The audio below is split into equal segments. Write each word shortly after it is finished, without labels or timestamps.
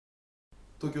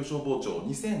東京消防庁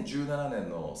2017年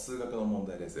の数学の問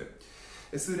題です。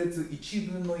数列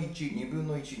1分の1、2分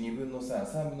の1、2分の3、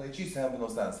3分の1、3分の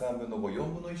3、3分の5、4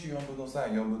分の1、4分の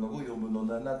3、4分の5、4分の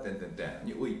7、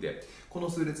において、この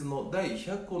数列の第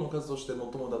100項の数として最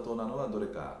も妥当なのはどれ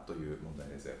かという問題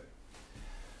です。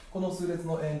この数列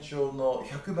の延長の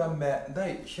100番目、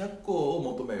第100項を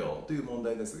求めようという問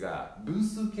題ですが、分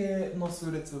数形の数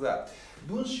列は、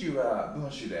分子は分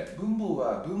子で、分母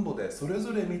は分母で、それ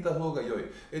ぞれ見た方が良い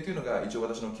というのが一応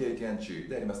私の経験値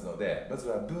でありますので、まず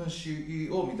は分子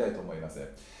を見たいと思います。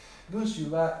分子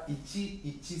は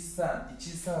113、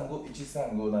135、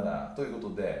1357というこ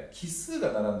とで、奇数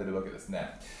が並んでいるわけです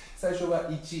ね。最初は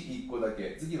1個だ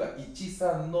け、次は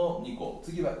13の2個、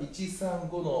次は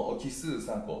135の奇数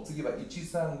3個、次は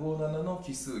1357の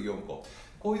奇数4個、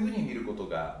こういうふうに見ること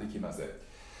ができます。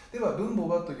では分母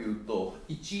はというと、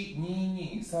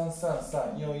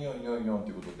122333444と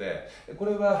いうことで、こ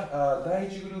れは第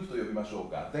1グループと呼びましょ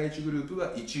うか。第1グループ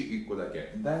は1個だ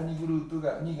け、第2グループ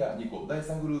が2が2個、第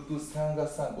3グループ3が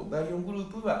3個、第4グル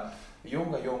ープは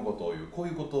4が4個という、こうい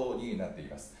うことになってい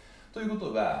ます。というこ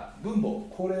とは、分母、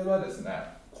これはですね、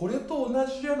これと同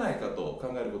じじゃないかと考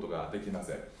えることができま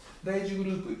す。第1グ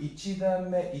ループ1段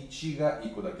目1が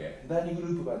1個だけ、第2グル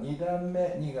ープは2段目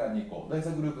2が2個、第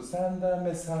3グループ3段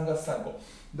目3が3個、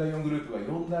第4グループは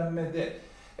4段目で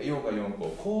4が4個、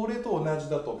これと同じ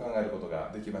だと考えること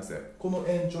ができます。この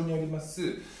延長にあります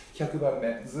100番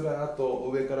目、ずらーっと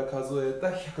上から数えた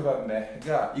100番目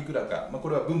がいくらか、こ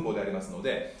れは分母でありますの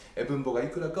で、分母がい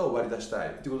くらかを割り出したい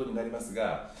ということになります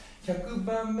が、100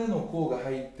番目の項が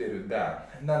入っている段、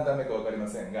何段目か分かりま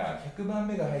せんが、100番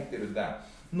目が入っている段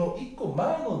の1個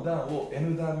前の段を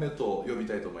N 段目と呼び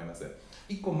たいと思います。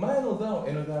1個前の段を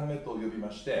N 段目と呼び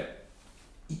まして、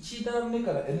1段目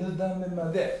から N 段目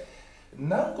まで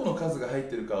何個の数が入っ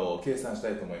ているかを計算し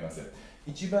たいと思います。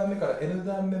1番目から N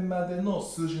段目までの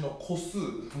数字の個数、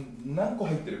何個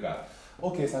入っているか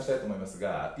を計算したいと思います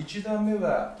が、1段目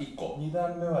は1個、2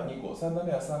段目は2個、3段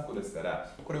目は3個ですから、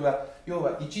これは要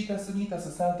は1たす2たす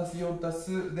3たす4た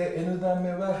すで N 段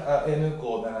目はN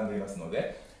個並んでいますの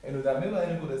で、N 段目は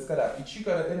N 個ですから、1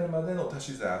から N までの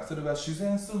足し算、それは自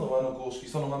然数の和の公式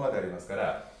そのままでありますか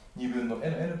ら、2分の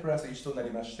N プラス1とな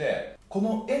りまして、こ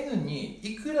の N に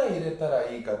いくら入れたら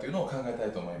いいかというのを考えた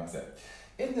いと思います。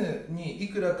N にい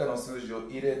くらかの数字を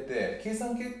入れて、計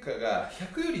算結果が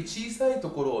100より小さいと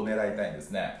ころを狙いたいんで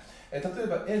すね。例え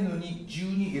ば N に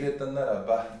12入れたなら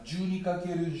ば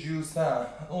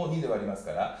 12×13 を2で割ります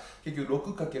から、結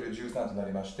局 6×13 とな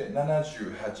りまして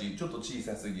78、ちょっと小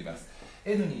さすぎます。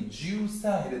N に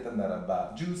13入れたなら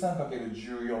ば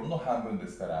 13×14 の半分で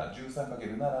すから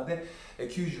 13×7 で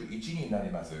91にな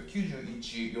ります。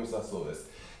91良さそうで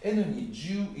す。N に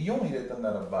14入れた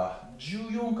ならば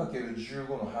 14×15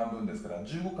 の半分ですから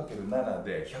 15×7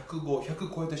 で105、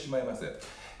100超えてしまいます。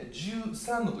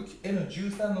13の時、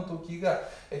N13 の時が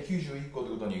91個と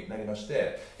いうことになりまし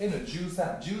て、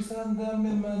N13 段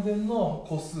目までの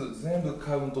個数全部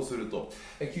カウントすると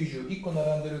91個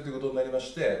並んでいるということになりま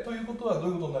して、ということはど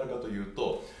ういうことになるかという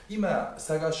と、今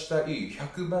探したい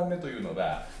100番目というの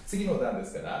が次の段で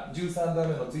すから、13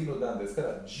段目の次の段ですか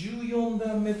ら14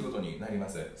段目ということになりま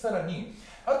す。さらに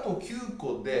あと9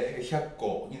個で100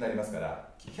個になりますから、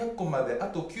100個まであ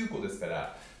と9個ですか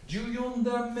ら、14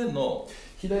段目の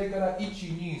左から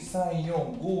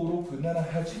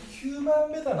123456789番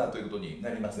目だなということにな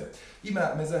ります。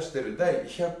今目指している第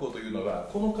100個というのは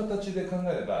この形で考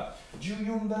えれば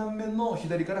14段目の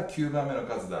左から9番目の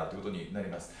数だということになり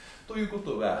ます。というこ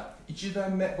とは1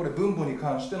段目、これ分母に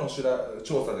関しての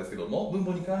調査ですけども、分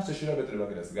母に関して調べているわ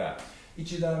けですが、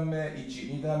1段目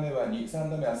1、2段目は2、3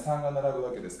段目は3が並ぶ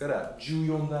わけですから、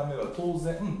14段目は当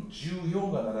然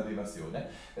14が並びますよ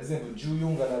ね。全部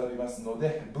14が並びますの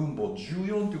で、分母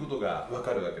14ということが分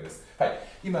かるわけです。はい、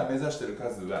今目指している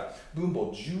数は分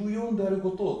母14である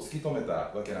ことを突き止めた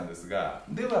わけなんですが、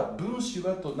では分子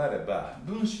はとなれば、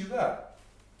分子は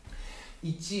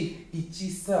1、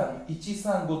13、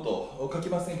135と書き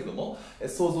ませんけども、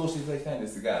想像していただきたいんで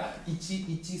すが、1、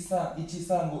13、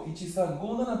135、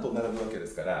1357と並ぶわけで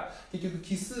すから、結局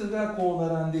奇数がこう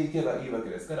並んでいけばいいわけ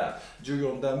ですから、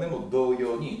14段目も同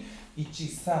様に、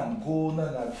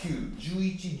13579、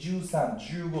11、13、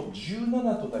15、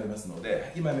17となりますの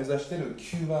で、今目指している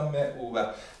9番目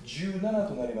は17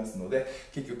となりますので、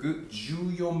結局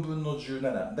14分の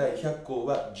17、第100項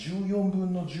は14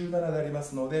分の17でありま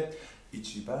すので、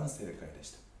一番正解で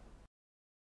した。